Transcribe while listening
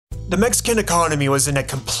The Mexican economy was in a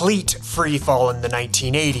complete free fall in the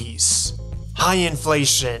 1980s. High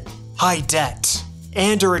inflation, high debt,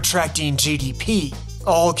 and a retracting GDP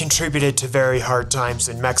all contributed to very hard times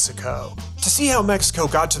in Mexico. To see how Mexico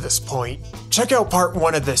got to this point, check out part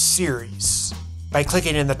 1 of this series by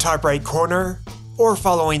clicking in the top right corner or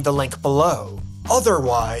following the link below.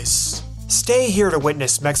 Otherwise, stay here to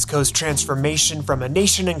witness Mexico's transformation from a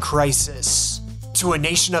nation in crisis to a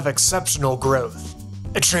nation of exceptional growth.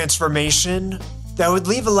 A transformation that would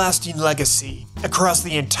leave a lasting legacy across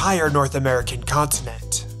the entire North American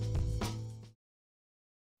continent.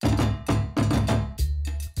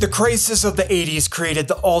 The crisis of the 80s created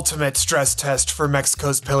the ultimate stress test for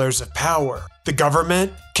Mexico's pillars of power. The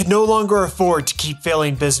government could no longer afford to keep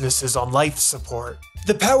failing businesses on life support.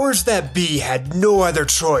 The powers that be had no other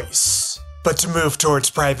choice but to move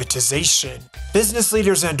towards privatization. Business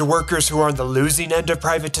leaders and workers who are on the losing end of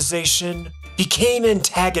privatization became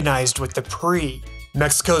antagonized with the PRI,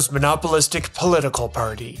 Mexico's monopolistic political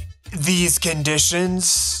party. These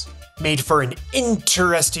conditions made for an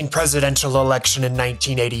interesting presidential election in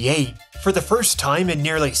 1988. For the first time in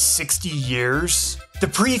nearly 60 years, the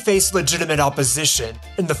PRI faced legitimate opposition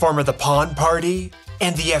in the form of the PAN Party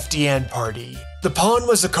and the FDN Party. The PAN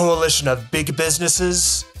was a coalition of big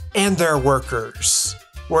businesses and their workers,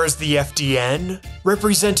 whereas the FDN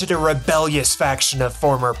represented a rebellious faction of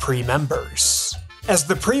former PRI members. As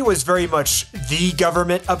the PRI was very much the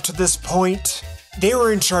government up to this point, they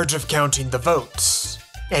were in charge of counting the votes,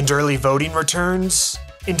 and early voting returns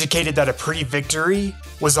indicated that a PRI victory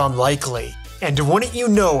was unlikely. And wouldn't you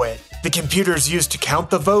know it, the computers used to count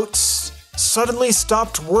the votes suddenly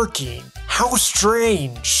stopped working. How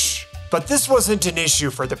strange. But this wasn't an issue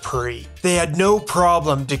for the PRI. They had no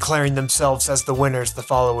problem declaring themselves as the winners the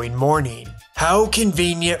following morning. How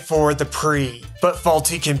convenient for the PRI. But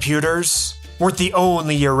faulty computers weren't the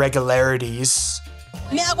only irregularities.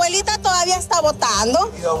 Mi abuelita todavía está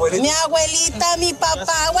votando. Mi abuelita, mi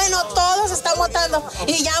papá, bueno, todos están votando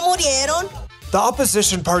y ya murieron. The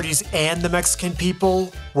opposition parties and the Mexican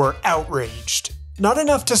people were outraged. Not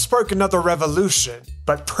enough to spark another revolution,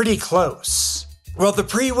 but pretty close. While the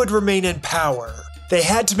PRI would remain in power, they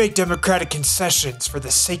had to make democratic concessions for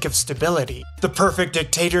the sake of stability. The perfect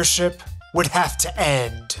dictatorship would have to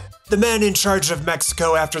end. The man in charge of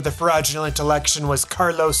Mexico after the fraudulent election was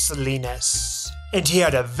Carlos Salinas, and he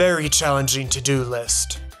had a very challenging to-do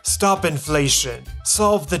list. Stop inflation,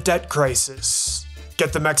 solve the debt crisis,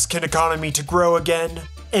 get the Mexican economy to grow again,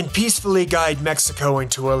 and peacefully guide Mexico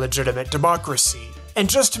into a legitimate democracy. And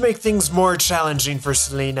just to make things more challenging for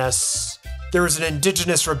Salinas, there was an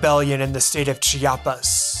indigenous rebellion in the state of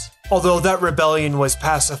Chiapas, although that rebellion was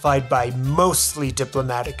pacified by mostly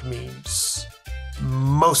diplomatic means.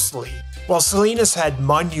 Mostly. While Salinas had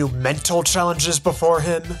monumental challenges before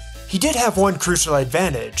him, he did have one crucial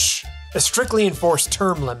advantage: a strictly enforced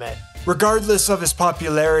term limit. Regardless of his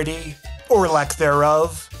popularity, or lack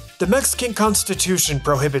thereof, the Mexican Constitution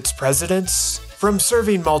prohibits presidents from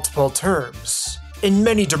serving multiple terms. In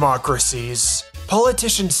many democracies,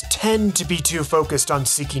 politicians tend to be too focused on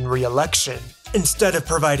seeking re-election instead of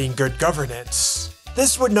providing good governance.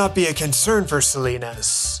 This would not be a concern for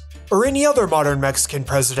Salinas, or any other modern Mexican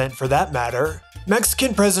president for that matter.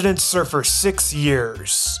 Mexican presidents serve for 6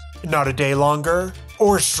 years, not a day longer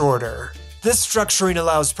or shorter. This structuring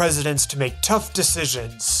allows presidents to make tough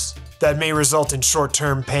decisions that may result in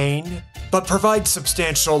short-term pain, but provide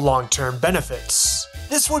substantial long-term benefits.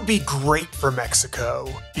 This would be great for Mexico,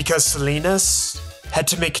 because Salinas had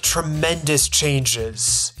to make tremendous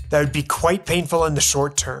changes that would be quite painful in the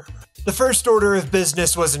short term. The first order of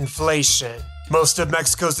business was inflation. Most of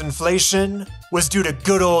Mexico's inflation was due to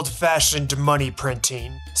good old-fashioned money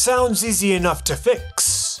printing. Sounds easy enough to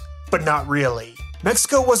fix, but not really.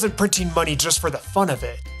 Mexico wasn't printing money just for the fun of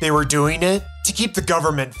it. They were doing it to keep the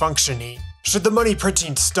government functioning. Should the money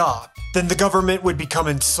printing stop, then the government would become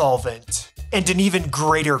insolvent, and an even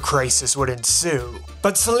greater crisis would ensue.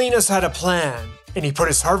 But Salinas had a plan, and he put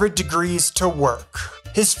his Harvard degrees to work.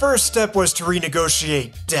 His first step was to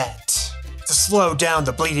renegotiate debt, to slow down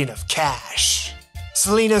the bleeding of cash.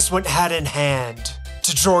 Salinas went hand in hand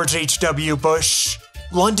to George H.W. Bush,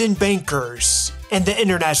 London bankers, and the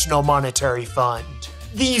International Monetary Fund.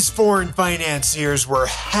 These foreign financiers were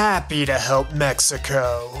happy to help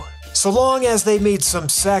Mexico, so long as they made some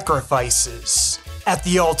sacrifices at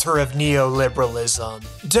the altar of neoliberalism.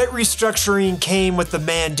 Debt restructuring came with the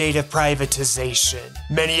mandate of privatization.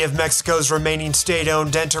 Many of Mexico's remaining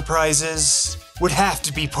state-owned enterprises would have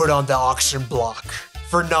to be put on the auction block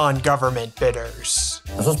for non-government bidders.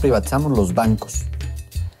 Nosotros privatizamos los bancos,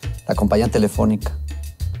 la compañía telefónica,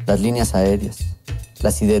 las líneas aéreas,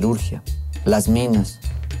 la siderurgia, las minas.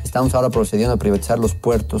 Estamos ahora procediendo a privatizar los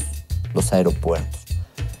puertos, los aeropuertos.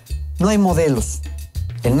 No hay modelos.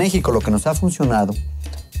 En México lo que nos ha funcionado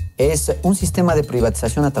es un sistema de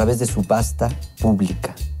privatización a través de subasta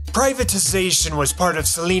pública. Privatization was part of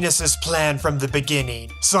Salinas' plan from the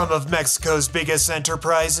beginning. Some of Mexico's biggest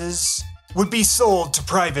enterprises would be sold to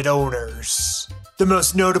private owners. The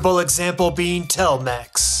most notable example being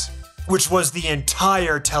Telmex, which was the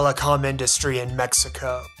entire telecom industry in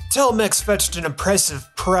Mexico. Telmex fetched an impressive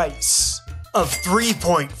price of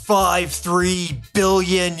 $3.53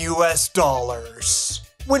 billion US.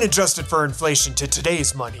 When adjusted for inflation to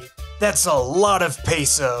today's money, that's a lot of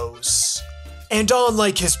pesos. And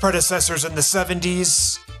unlike his predecessors in the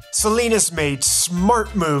 70s, Salinas made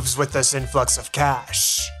smart moves with this influx of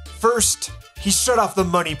cash. First, he shut off the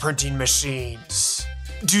money printing machines.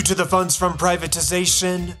 Due to the funds from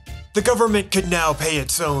privatization, the government could now pay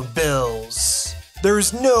its own bills. There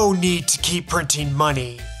is no need to keep printing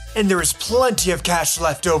money, and there is plenty of cash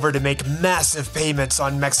left over to make massive payments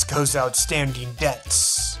on Mexico's outstanding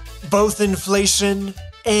debts. Both inflation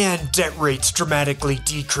and debt rates dramatically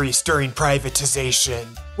decreased during privatization.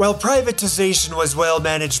 While privatization was well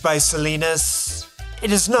managed by Salinas,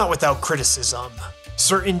 it is not without criticism.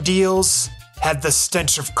 Certain deals had the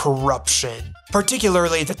stench of corruption,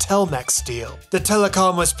 particularly the Telmex deal. The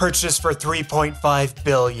telecom was purchased for $3.5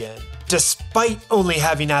 billion, despite only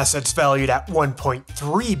having assets valued at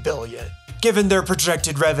 $1.3 billion. Given their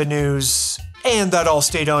projected revenues, and that all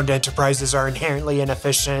state-owned enterprises are inherently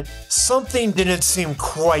inefficient, something didn't seem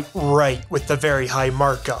quite right with the very high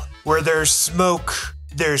markup. Where there's smoke,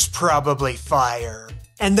 there's probably fire.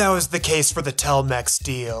 And that was the case for the Telmex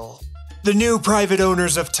deal. The new private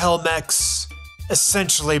owners of Telmex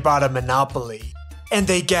essentially bought a monopoly, and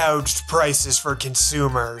they gouged prices for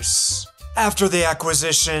consumers. After the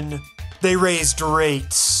acquisition, they raised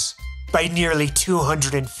rates by nearly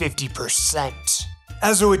 250%.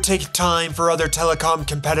 As it would take time for other telecom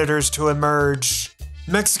competitors to emerge,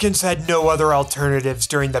 Mexicans had no other alternatives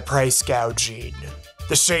during the price gouging.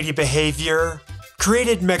 The shady behavior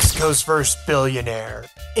created Mexico's first billionaire,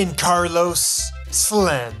 in Carlos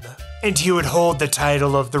Slim, and he would hold the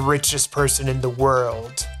title of the richest person in the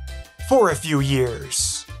world for a few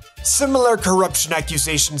years. Similar corruption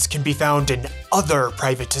accusations can be found in other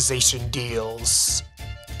privatization deals.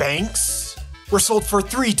 Banks were sold for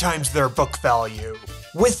 3 times their book value,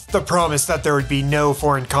 with the promise that there would be no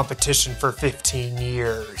foreign competition for 15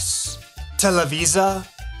 years. Televisa,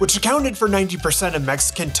 which accounted for 90% of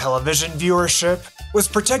Mexican television viewership, was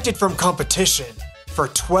protected from competition for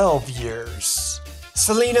 12 years.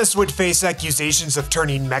 Salinas would face accusations of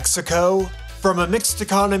turning Mexico from a mixed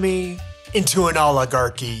economy into an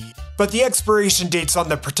oligarchy, but the expiration dates on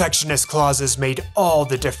the protectionist clauses made all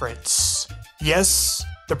the difference. Yes,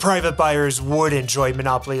 the private buyers would enjoy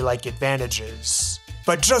monopoly-like advantages.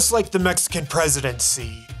 But just like the Mexican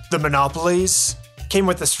presidency, the monopolies came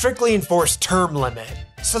with a strictly enforced term limit.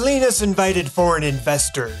 Salinas invited foreign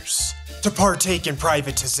investors to partake in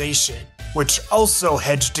privatization, which also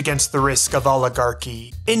hedged against the risk of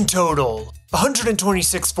oligarchy. In total,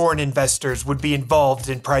 126 foreign investors would be involved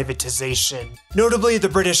in privatization, notably the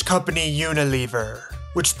British company Unilever,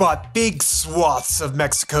 which bought big swaths of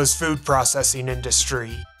Mexico's food processing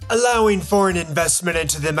industry. Allowing foreign investment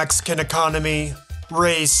into the Mexican economy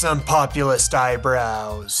raised some populist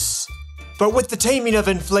eyebrows. But with the taming of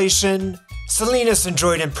inflation, Salinas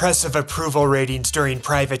enjoyed impressive approval ratings during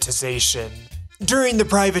privatization. During the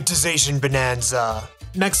privatization bonanza,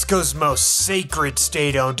 Mexico's most sacred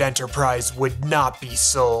state-owned enterprise would not be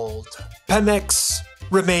sold. Pemex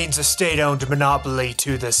remains a state-owned monopoly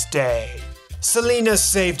to this day. Salinas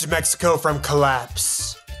saved Mexico from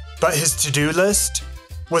collapse, but his to-do list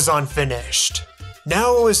was unfinished.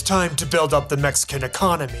 Now it was time to build up the Mexican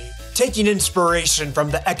economy. Taking inspiration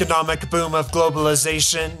from the economic boom of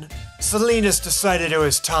globalization, Salinas decided it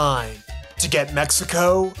was time to get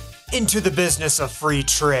Mexico into the business of free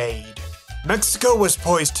trade. Mexico was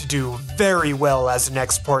poised to do very well as an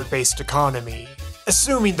export-based economy,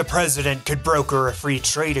 assuming the president could broker a free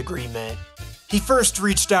trade agreement. He first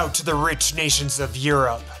reached out to the rich nations of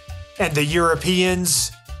Europe, and the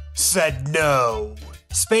Europeans said no.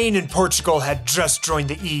 Spain and Portugal had just joined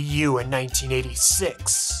the EU in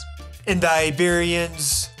 1986, and the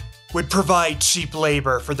Iberians would provide cheap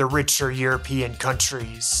labor for the richer European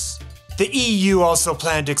countries. The EU also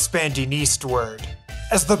planned expanding eastward,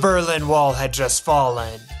 as the Berlin Wall had just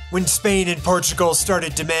fallen. When Spain and Portugal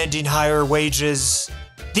started demanding higher wages,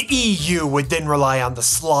 the EU would then rely on the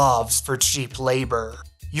Slavs for cheap labor.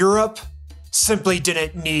 Europe simply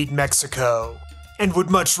didn't need Mexico, and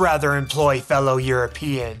would much rather employ fellow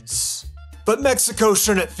Europeans. But Mexico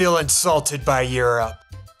shouldn't feel insulted by Europe.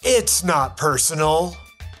 It's not personal,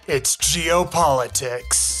 it's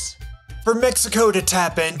geopolitics. For Mexico to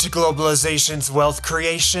tap into globalization's wealth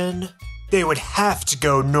creation, they would have to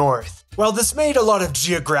go north. While this made a lot of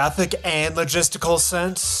geographic and logistical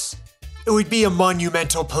sense, it would be a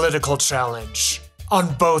monumental political challenge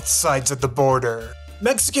on both sides of the border.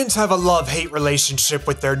 Mexicans have a love-hate relationship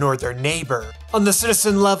with their northern neighbor. On the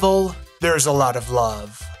citizen level, there's a lot of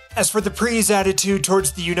love. As for the PRI's attitude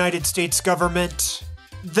towards the United States government,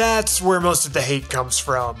 that's where most of the hate comes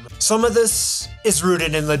from. Some of this is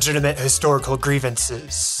rooted in legitimate historical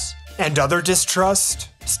grievances, and other distrust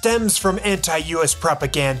stems from anti-US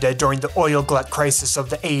propaganda during the oil glut crisis of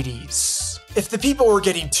the 80s. If the people were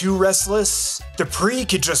getting too restless, the PRI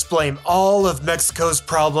could just blame all of Mexico's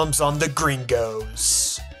problems on the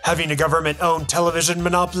gringos. Having a government-owned television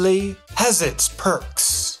monopoly has its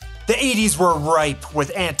perks. The 80s were ripe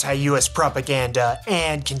with anti-US propaganda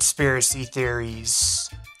and conspiracy theories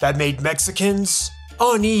that made Mexicans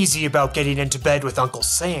uneasy about getting into bed with Uncle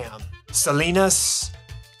Sam. Salinas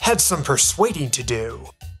had some persuading to do.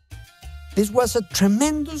 This was a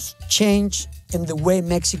tremendous change in the way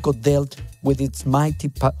Mexico dealt with its mighty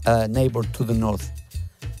neighbor to the north.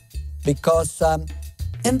 Because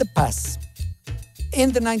in the past,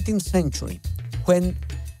 in the 19th century, when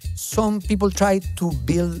some people tried to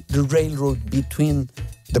build the railroad between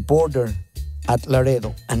the border at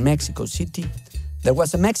Laredo and Mexico City, there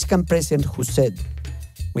was a Mexican president who said,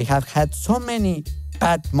 "We have had so many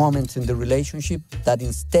bad moments in the relationship that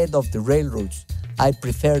instead of the railroads, I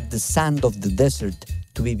prefer the sand of the desert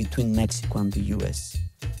to be between Mexico and the US."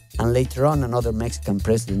 And later on, another Mexican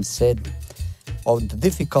president said, "Of the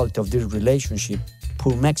difficulty of this relationship,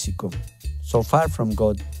 poor Mexico, so far from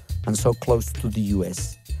God and so close to the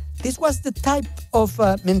US." This was the type of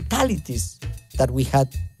mentalities that we had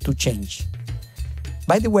to change.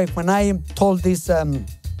 By the way, when I told these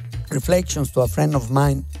reflections to a friend of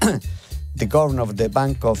mine, the governor of the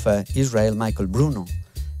Bank of Israel, Michael Bruno,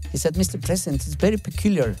 he said, "Mr. President, it's very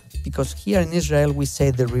peculiar because here in Israel we say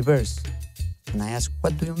the reverse." And I asked,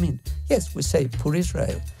 "What do you mean?" "Yes, we say, poor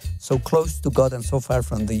Israel, so close to God and so far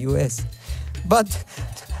from the US." But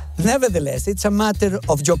nevertheless, it's a matter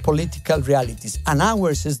of geopolitical realities, and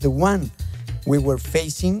ours is the one we were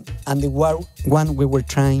facing and the one we were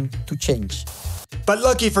trying to change. But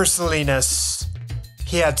lucky for Salinas,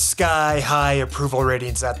 he had sky-high approval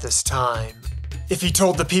ratings at this time. If he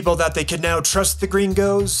told the people that they could now trust the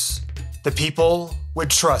gringos, the people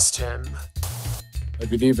would trust him. I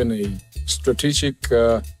believe in a strategic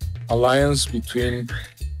alliance between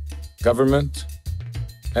government,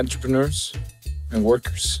 entrepreneurs, and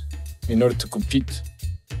workers in order to compete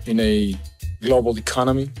in a global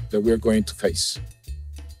economy that we are going to face.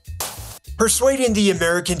 Persuading the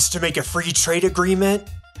Americans to make a free trade agreement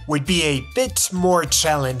would be a bit more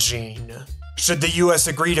challenging. Should the US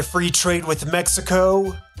agree to free trade with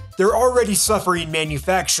Mexico, their already suffering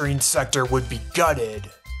manufacturing sector would be gutted.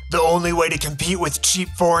 The only way to compete with cheap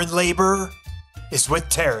foreign labor is with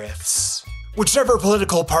tariffs. Whichever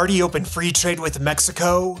political party opened free trade with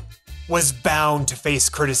Mexico was bound to face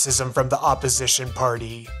criticism from the opposition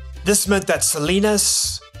party. This meant that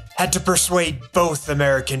Salinas had to persuade both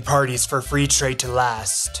American parties for free trade to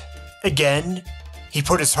last. Again, he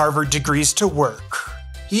put his Harvard degrees to work.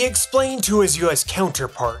 He explained to his US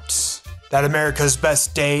counterparts that America's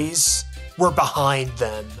best days were behind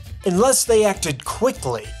them. Unless they acted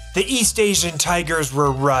quickly, the East Asian tigers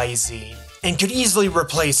were rising and could easily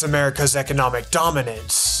replace America's economic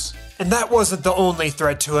dominance. And that wasn't the only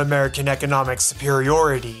threat to American economic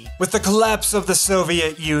superiority. With the collapse of the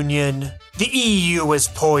Soviet Union, the EU was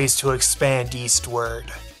poised to expand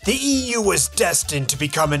eastward. The EU was destined to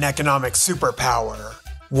become an economic superpower,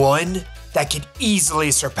 one that could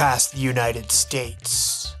easily surpass the United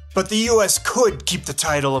States. But the US could keep the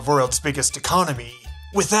title of world's biggest economy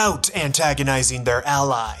without antagonizing their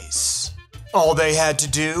allies. All they had to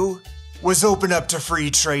do was open up to free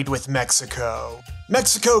trade with Mexico.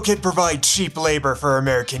 Mexico could provide cheap labor for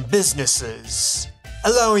American businesses,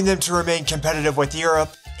 allowing them to remain competitive with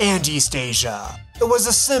Europe and East Asia. It was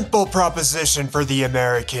a simple proposition for the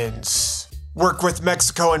Americans. Work with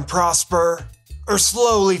Mexico and prosper, or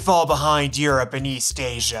slowly fall behind Europe and East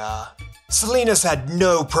Asia. Salinas had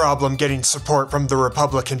no problem getting support from the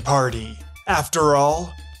Republican Party. After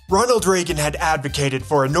all, Ronald Reagan had advocated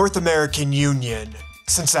for a North American Union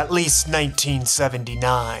since at least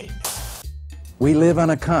 1979. We live on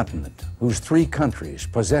a continent whose 3 countries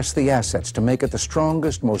possess the assets to make it the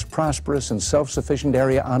strongest, most prosperous, and self-sufficient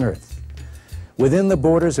area on Earth. Within the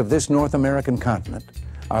borders of this North American continent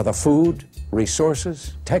are the food,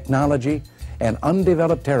 resources, technology, and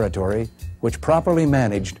undeveloped territory which, properly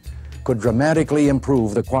managed, could dramatically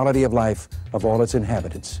improve the quality of life of all its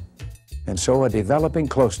inhabitants. And so a developing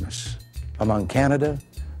closeness among Canada,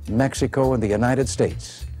 Mexico, and the United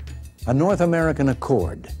States, a North American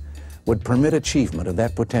accord, would permit achievement of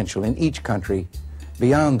that potential in each country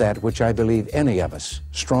beyond that which I believe any of us,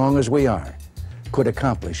 strong as we are, could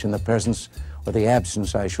accomplish in the presence or the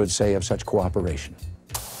absence, I should say, of such cooperation.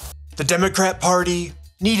 The Democrat Party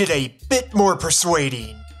needed a bit more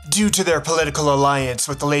persuading due to their political alliance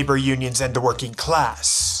with the labor unions and the working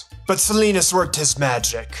class. But Salinas worked his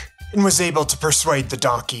magic and was able to persuade the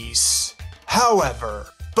donkeys. However,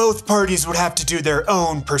 both parties would have to do their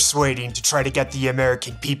own persuading to try to get the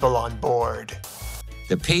American people on board.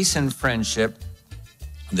 The peace and friendship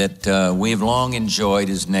that we've long enjoyed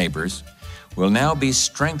as neighbors will now be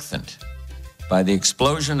strengthened by the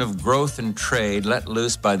explosion of growth and trade let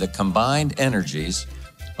loose by the combined energies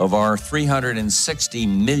of our 360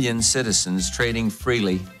 million citizens trading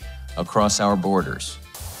freely across our borders.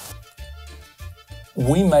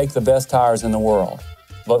 We make the best tires in the world,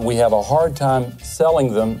 but we have a hard time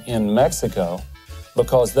selling them in Mexico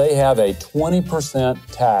because they have a 20%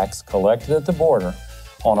 tax collected at the border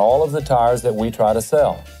on all of the tires that we try to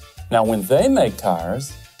sell. Now, when they make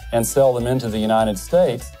tires and sell them into the United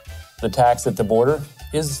States, the tax at the border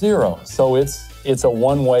is zero. So it's a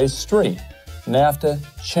one-way street. Nafta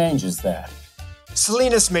changes that.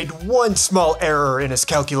 Salinas made one small error in his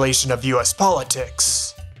calculation of US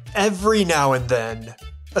politics. Every now and then,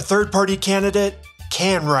 a third-party candidate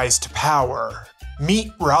can rise to power.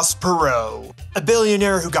 Meet Ross Perot, a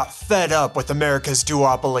billionaire who got fed up with America's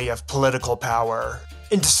duopoly of political power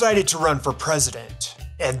and decided to run for president.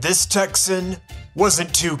 And this Texan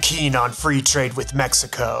wasn't too keen on free trade with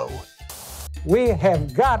Mexico. We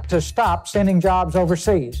have got to stop sending jobs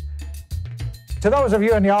overseas. To those of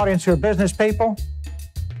you in the audience who are business people,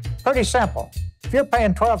 pretty simple. If you're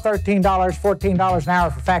paying $12, $13, $14 an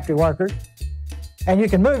hour for factory workers, and you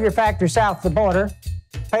can move your factory south of the border,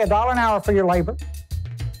 pay $1 an hour for your labor,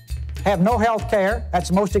 have no health care, that's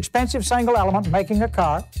the most expensive single element in making a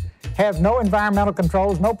car, have no environmental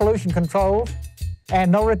controls, no pollution controls,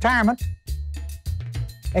 and no retirement,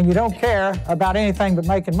 and you don't care about anything but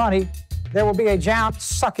making money, there will be a giant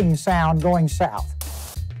sucking sound going south.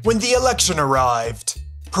 When the election arrived,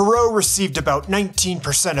 Perot received about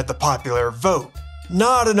 19% of the popular vote.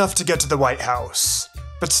 Not enough to get to the White House,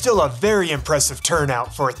 but still a very impressive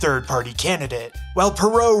turnout for a third-party candidate. While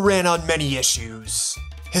Perot ran on many issues,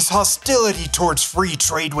 his hostility towards free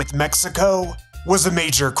trade with Mexico was a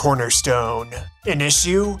major cornerstone, an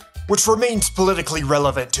issue which remains politically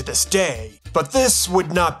relevant to this day. But this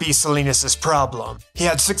would not be Salinas' problem. He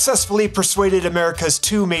had successfully persuaded America's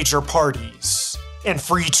two major parties, and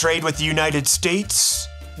free trade with the United States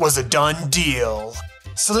was a done deal.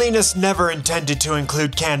 Salinas never intended to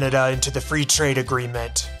include Canada into the free trade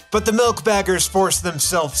agreement, but the milkbaggers forced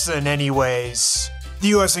themselves in anyways. The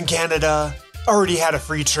US and Canada already had a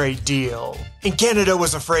free trade deal, and Canada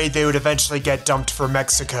was afraid they would eventually get dumped for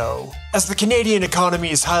Mexico. As the Canadian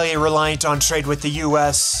economy is highly reliant on trade with the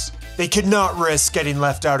US, they could not risk getting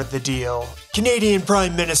left out of the deal. Canadian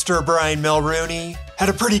Prime Minister Brian Mulroney had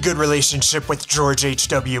a pretty good relationship with George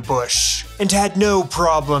H.W. Bush, and had no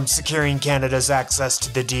problem securing Canada's access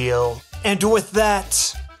to the deal. And with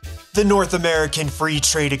that, the North American Free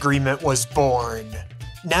Trade Agreement was born.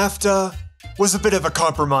 Nafta was a bit of a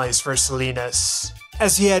compromise for Salinas,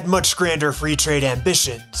 as he had much grander free trade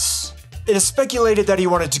ambitions. It is speculated that he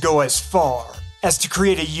wanted to go as far as to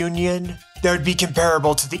create a union that would be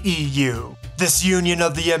comparable to the EU. This Union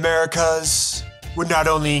of the Americas would not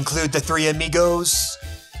only include the Three Amigos,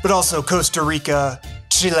 but also Costa Rica,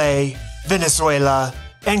 Chile, Venezuela,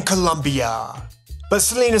 and Colombia. But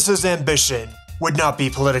Salinas' ambition would not be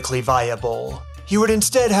politically viable. He would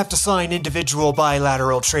instead have to sign individual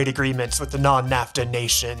bilateral trade agreements with the non-NAFTA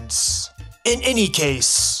nations. In any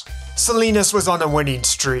case, Salinas was on a winning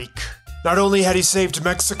streak. Not only had he saved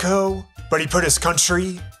Mexico, but he put his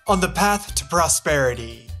country on the path to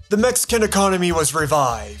prosperity. The Mexican economy was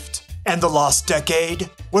revived, and the lost decade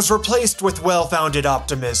was replaced with well-founded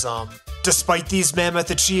optimism. Despite these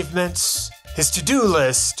mammoth achievements, his to-do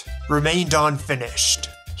list remained unfinished.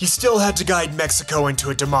 He still had to guide Mexico into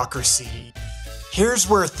a democracy. Here's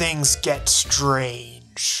where things get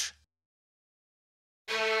strange.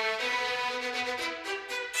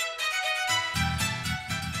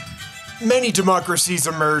 Many democracies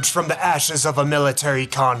emerged from the ashes of a military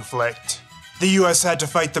conflict. The US had to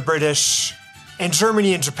fight the British, and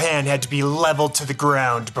Germany and Japan had to be leveled to the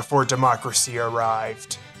ground before democracy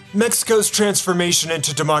arrived. Mexico's transformation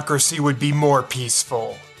into democracy would be more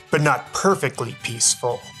peaceful, but not perfectly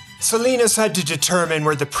peaceful. Salinas had to determine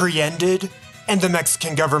where the PRI ended and the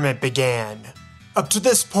Mexican government began. Up to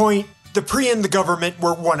this point, the PRI and the government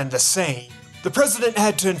were one and the same. The president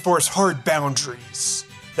had to enforce hard boundaries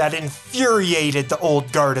that infuriated the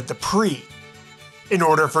old guard of the PRI. In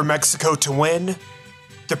order for Mexico to win,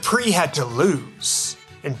 the PRI had to lose,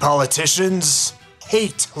 and politicians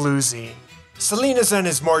hate losing. Salinas and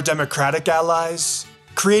his more democratic allies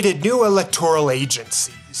created new electoral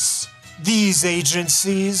agencies. These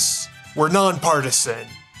agencies were nonpartisan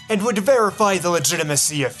and would verify the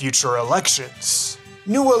legitimacy of future elections.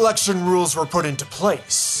 New election rules were put into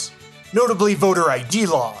place, notably voter ID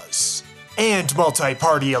laws and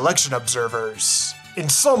multi-party election observers. In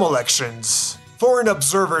some elections, foreign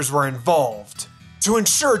observers were involved to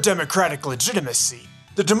ensure democratic legitimacy.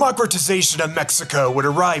 The democratization of Mexico would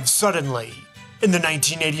arrive suddenly. In the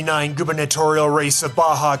 1989 gubernatorial race of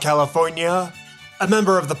Baja California, a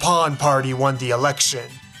member of the PAN party won the election.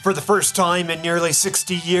 For the first time in nearly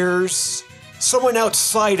 60 years, someone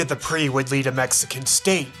outside of the PRI would lead a Mexican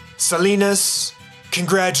state. Salinas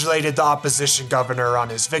congratulated the opposition governor on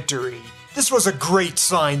his victory. This was a great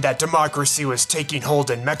sign that democracy was taking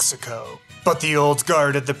hold in Mexico. But the old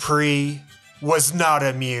guard of the PRI was not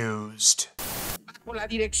amused. Con la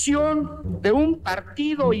dirección de un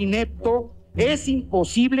partido inepto, es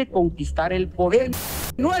imposible conquistar el poder.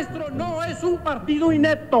 Nuestro no es un partido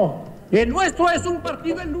inepto. El nuestro es un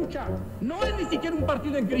partido en lucha. No es ni siquiera un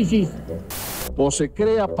partido en crisis. O se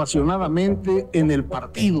cree apasionadamente en el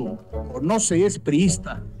partido, o no se es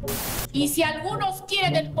priista. Y si algunos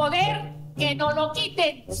quieren el poder, que no lo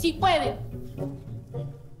quiten si pueden.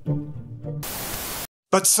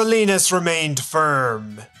 But Salinas remained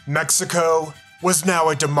firm. Mexico was now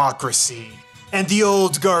a democracy, and the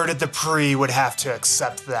old guard of the PRI would have to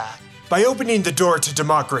accept that. By opening the door to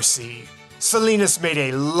democracy, Salinas made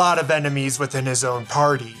a lot of enemies within his own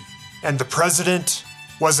party, and the president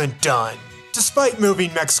wasn't done. Despite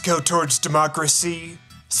moving Mexico towards democracy,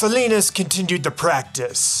 Salinas continued the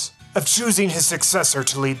practice of choosing his successor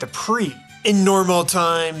to lead the PRI. In normal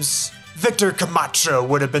times, Victor Camacho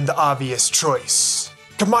would have been the obvious choice.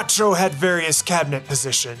 Camacho had various cabinet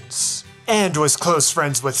positions and was close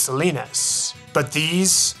friends with Salinas, but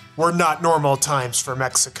these were not normal times for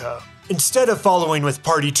Mexico. Instead of following with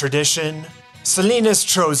party tradition, Salinas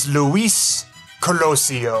chose Luis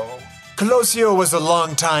Colosio. Colosio was a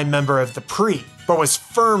longtime member of the PRI, but was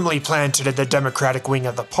firmly planted in the Democratic wing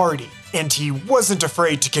of the party, and he wasn't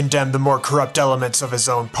afraid to condemn the more corrupt elements of his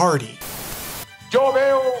own party. Yo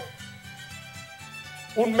veo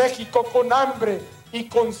un México con hambre y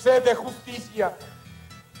con sed de justicia.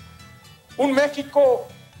 Un México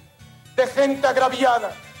de gente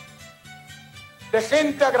agraviada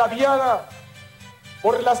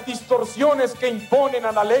por las distorsiones que imponen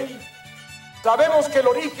a la ley. Sabemos que el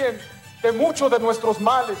origen de muchos de nuestros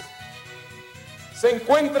males se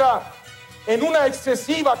encuentra en una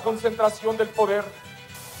excesiva concentración del poder.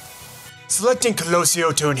 Selecting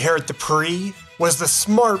Colosio to inherit the PRI was the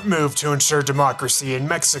smart move to ensure democracy in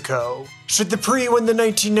Mexico. Should the PRI win the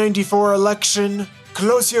 1994 election,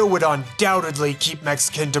 Colosio would undoubtedly keep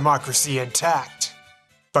Mexican democracy intact.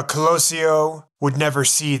 But Colosio would never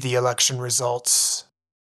see the election results.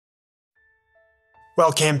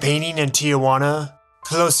 While campaigning in Tijuana,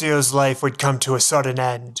 Colosio's life would come to a sudden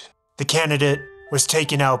end. The candidate was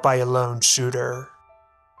taken out by a lone shooter.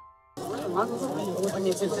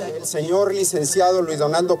 El señor licenciado Luis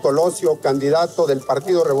Donaldo Colosio, candidato del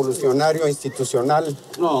Partido Revolucionario Institucional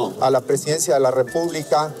a la presidencia de la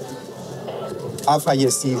República, ha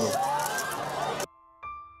fallecido.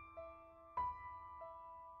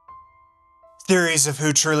 Theories of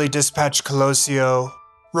who truly dispatched Colosio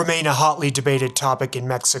remain a hotly debated topic in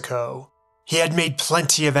Mexico. He had made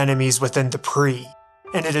plenty of enemies within the PRI,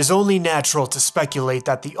 and it is only natural to speculate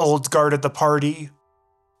that the old guard of the party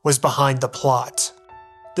was behind the plot.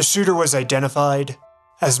 The shooter was identified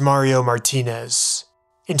as Mario Martinez,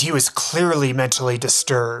 and he was clearly mentally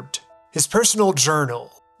disturbed. His personal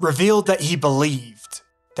journal revealed that he believed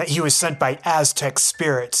that he was sent by Aztec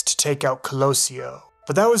spirits to take out Colosio,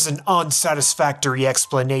 but that was an unsatisfactory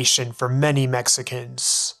explanation for many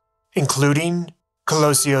Mexicans, including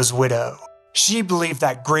Colosio's widow. She believed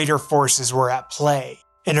that greater forces were at play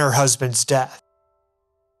in her husband's death.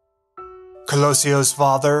 Colosio's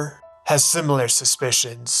father has similar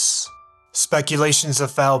suspicions. Speculations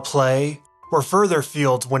of foul play were further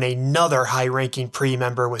fueled when another high-ranking PRI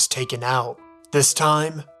member was taken out. This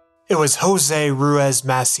time, it was Jose Ruiz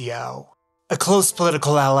Maciel, a close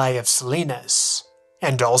political ally of Salinas,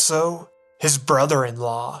 and also his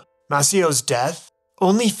brother-in-law. Macio's death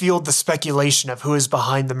only fueled the speculation of who is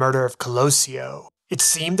behind the murder of Colosio. It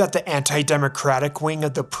seemed that the anti-democratic wing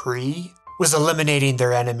of the PRI was eliminating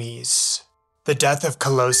their enemies. The death of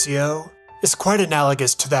Colosio is quite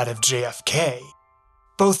analogous to that of JFK.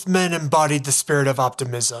 Both men embodied the spirit of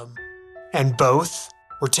optimism, and both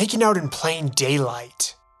were taken out in plain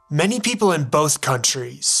daylight. Many people in both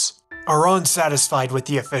countries are unsatisfied with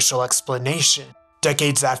the official explanation.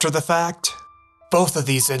 Decades after the fact, both of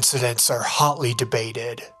these incidents are hotly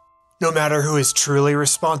debated. No matter who is truly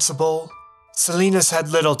responsible, Salinas had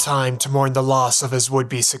little time to mourn the loss of his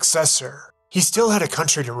would-be successor. He still had a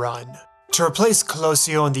country to run. To replace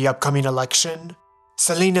Colosio in the upcoming election,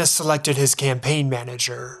 Salinas selected his campaign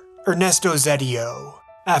manager, Ernesto Zedillo.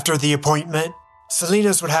 After the appointment,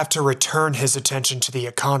 Salinas would have to return his attention to the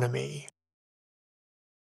economy.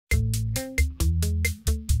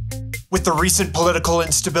 With the recent political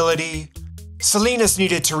instability, Salinas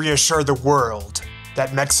needed to reassure the world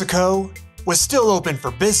that Mexico was still open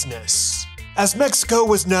for business. As Mexico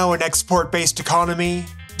was now an export-based economy,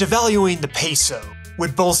 devaluing the peso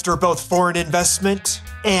would bolster both foreign investment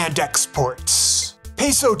and exports.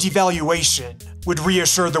 Peso devaluation would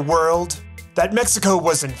reassure the world that Mexico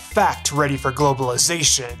was in fact ready for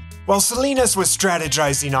globalization. While Salinas was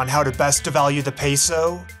strategizing on how to best devalue the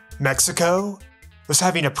peso, Mexico was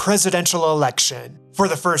having a presidential election. For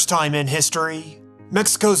the first time in history,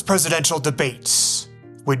 Mexico's presidential debates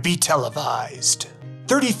would be televised.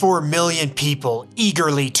 34 million people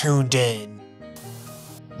eagerly tuned in.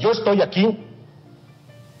 Yo estoy aquí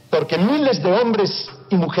porque miles de hombres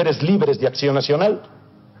y mujeres libres de Acción Nacional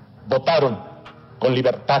votaron con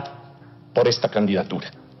libertad por esta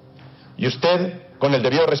candidatura. Y usted, con el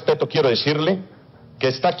debido respeto, quiero decirle que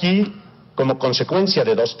está aquí como consecuencia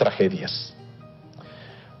de dos tragedias.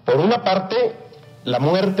 Por una parte, la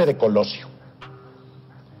muerte de Colosio,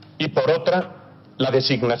 y por otra, la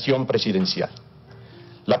designación presidencial.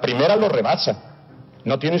 La primera lo rebasa,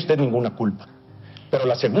 no tiene usted ninguna culpa, pero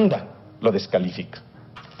la segunda lo descalifica,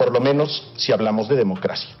 por lo menos si hablamos de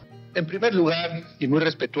democracia. En primer lugar, y muy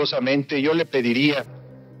respetuosamente, yo le pediría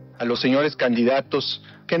a los señores candidatos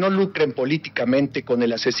que no lucren políticamente con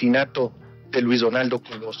el asesinato de Luis Donaldo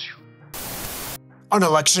Colosio. On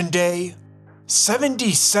election day,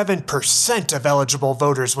 77% of eligible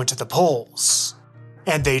voters went to the polls,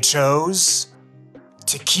 and they chose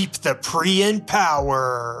to keep the PRI in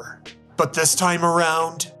power. But this time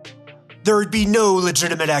around, there would be no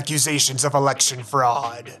legitimate accusations of election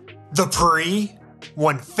fraud. The PRI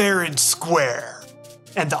won fair and square,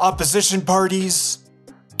 and the opposition parties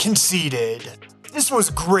conceded. This was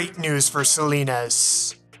great news for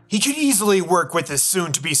Salinas. He could easily work with his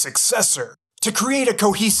soon-to-be successor to create a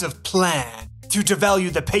cohesive plan to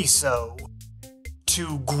devalue the peso.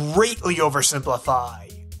 To greatly oversimplify,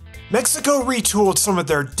 Mexico retooled some of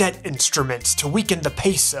their debt instruments to weaken the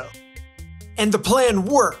peso. And the plan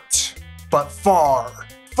worked, but far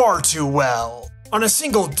too well. On a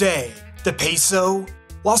single day, the peso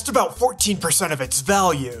lost about 14% of its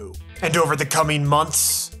value, and over the coming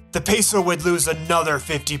months, the peso would lose another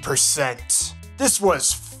 50%. This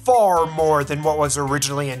was far more than what was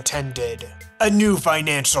originally intended. A new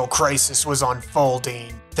financial crisis was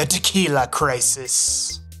unfolding, the Tequila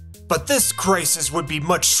Crisis. But this crisis would be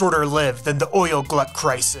much shorter-lived than the oil glut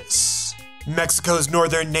crisis. Mexico's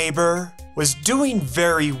northern neighbor was doing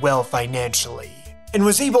very well financially, and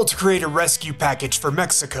was able to create a rescue package for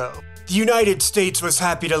Mexico. The United States was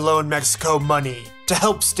happy to loan Mexico money to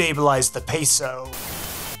help stabilize the peso.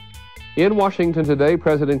 In Washington today,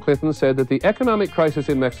 President Clinton said that the economic crisis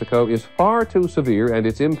in Mexico is far too severe and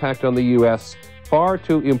its impact on the U.S. far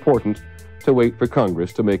too important to wait for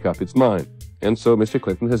Congress to make up its mind. And so Mr.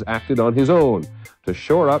 Clinton has acted on his own to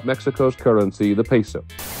shore up Mexico's currency, the peso.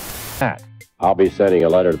 I'll be sending a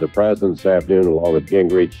letter to the president this afternoon along with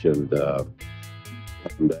Gingrich and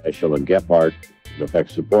Eshel and Gephardt, in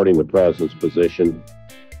effect supporting the president's position,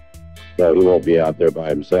 so he won't be out there by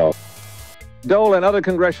himself. Dole and other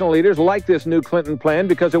congressional leaders like this new Clinton plan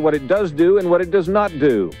because of what it does do and what it does not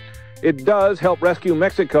do. It does help rescue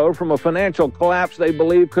Mexico from a financial collapse they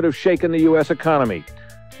believe could have shaken the U.S. economy.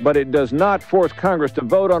 But it does not force Congress to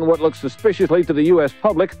vote on what looks suspiciously to the U.S.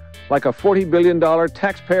 public like a $40 billion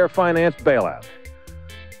taxpayer-financed bailout.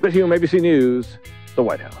 Britt Hume, ABC News, the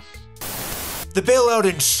White House. The bailout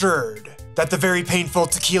ensured that the very painful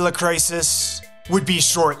Tequila Crisis would be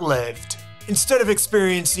short-lived. Instead of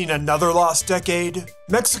experiencing another lost decade,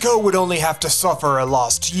 Mexico would only have to suffer a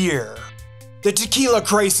lost year. The Tequila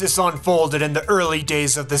Crisis unfolded in the early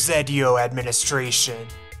days of the Zedillo administration.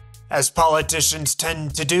 as politicians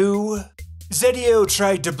tend to do, Zedillo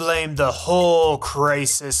tried to blame the whole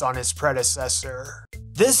crisis on his predecessor.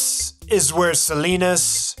 This is where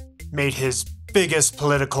Salinas made his biggest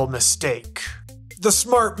political mistake. The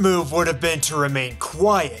smart move would have been to remain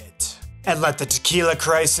quiet and let the Tequila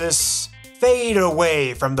Crisis fade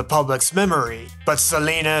away from the public's memory, but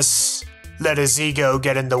Salinas let his ego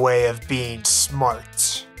get in the way of being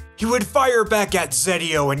smart. He would fire back at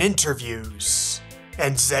Zedillo in interviews,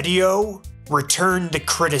 and Zedillo returned the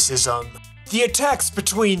criticism. The attacks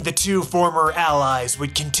between the two former allies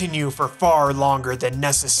would continue for far longer than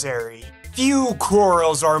necessary. Few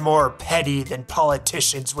quarrels are more petty than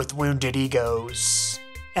politicians with wounded egos.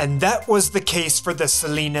 And that was the case for the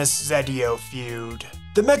Salinas-Zedillo feud.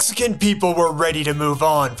 The Mexican people were ready to move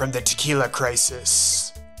on from the Tequila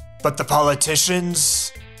Crisis, but the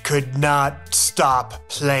politicians could not stop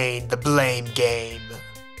playing the blame game.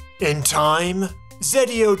 In time,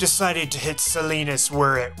 Zedillo decided to hit Salinas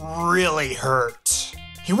where it really hurt.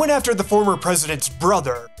 He went after the former president's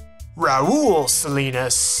brother. Raul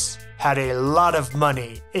Salinas had a lot of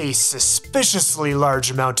money, a suspiciously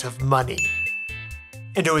large amount of money,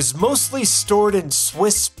 and it was mostly stored in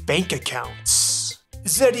Swiss bank accounts.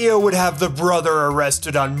 Zedillo would have the brother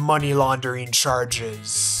arrested on money laundering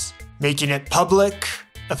charges, making it public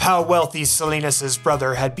of how wealthy Salinas'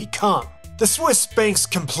 brother had become. The Swiss banks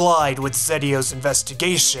complied with Zedillo's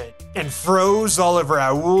investigation and froze all of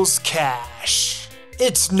Raul's cash.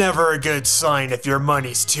 It's never a good sign if your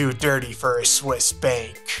money's too dirty for a Swiss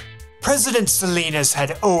bank. President Salinas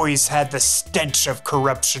had always had the stench of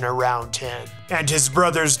corruption around him, and his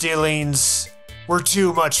brother's dealings were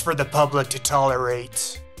too much for the public to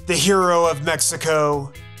tolerate. The hero of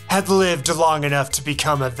Mexico had lived long enough to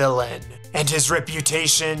become a villain, and his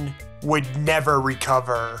reputation would never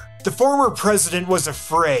recover. The former president was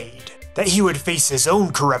afraid that he would face his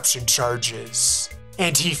own corruption charges,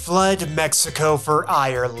 and he fled Mexico for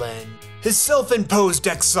Ireland. His self-imposed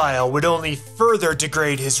exile would only further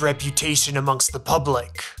degrade his reputation amongst the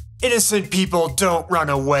public. Innocent people don't run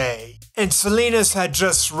away, and Salinas had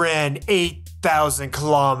just ran 8,000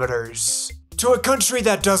 kilometers to a country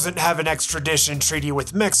that doesn't have an extradition treaty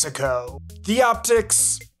with Mexico. The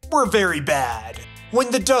optics were very bad.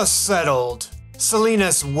 When the dust settled,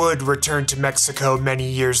 Salinas would return to Mexico many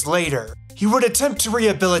years later. He would attempt to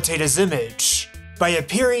rehabilitate his image by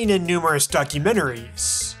appearing in numerous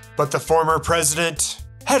documentaries, but the former president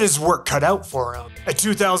had his work cut out for him. A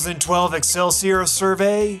 2012 Excelsior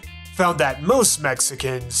survey found that most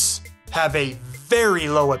Mexicans have a very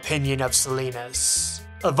low opinion of Salinas.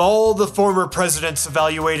 Of all the former presidents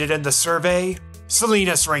evaluated in the survey,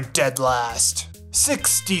 Salinas ranked dead last.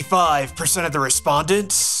 65% of the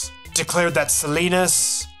respondents declared that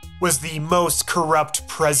Salinas was the most corrupt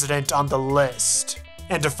president on the list,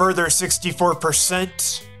 and a further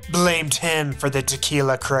 64% blamed him for the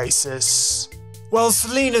Tequila Crisis. While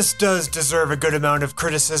Salinas does deserve a good amount of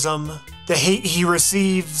criticism, the hate he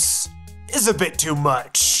receives is a bit too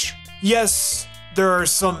much. Yes, there are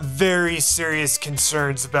some very serious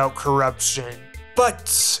concerns about corruption,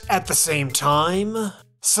 but at the same time,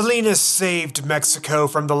 Salinas saved Mexico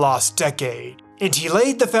from the lost decade, and he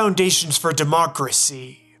laid the foundations for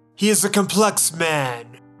democracy. He is a complex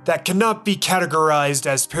man that cannot be categorized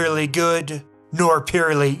as purely good nor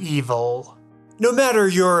purely evil. No matter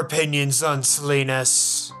your opinions on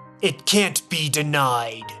Salinas, it can't be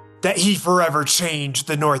denied that he forever changed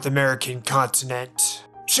the North American continent.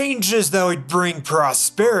 Changes that would bring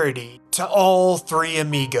prosperity to all three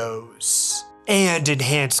amigos and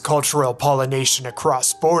enhance cultural pollination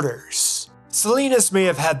across borders. Salinas may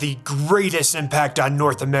have had the greatest impact on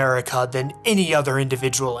North America than any other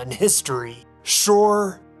individual in history.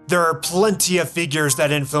 Sure, there are plenty of figures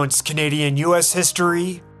that influenced Canadian-US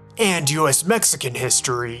history and US-Mexican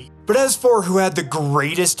history, but as for who had the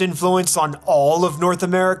greatest influence on all of North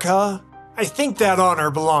America, I think that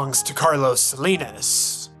honor belongs to Carlos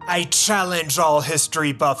Salinas. I challenge all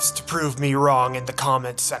history buffs to prove me wrong in the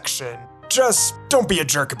comments section. Just don't be a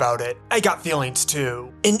jerk about it. I got feelings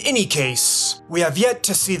too. In any case, we have yet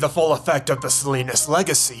to see the full effect of the Salinas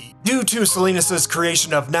legacy. Due to Salinas'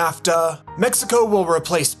 creation of Nafta, Mexico will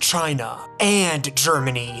replace China and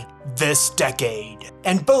Germany this decade,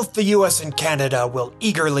 and both the US and Canada will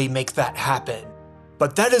eagerly make that happen.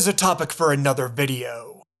 But that is a topic for another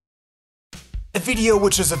video. A video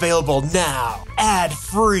which is available now,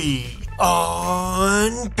 ad-free,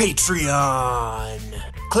 on Patreon.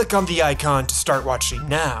 Click on the icon to start watching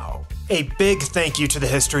now. A big thank you to the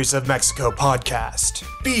Histories of Mexico podcast.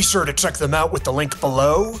 Be sure to check them out with the link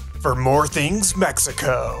below for more things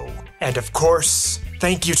Mexico. And of course,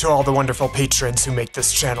 Thank you to all the wonderful patrons who make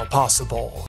this channel possible.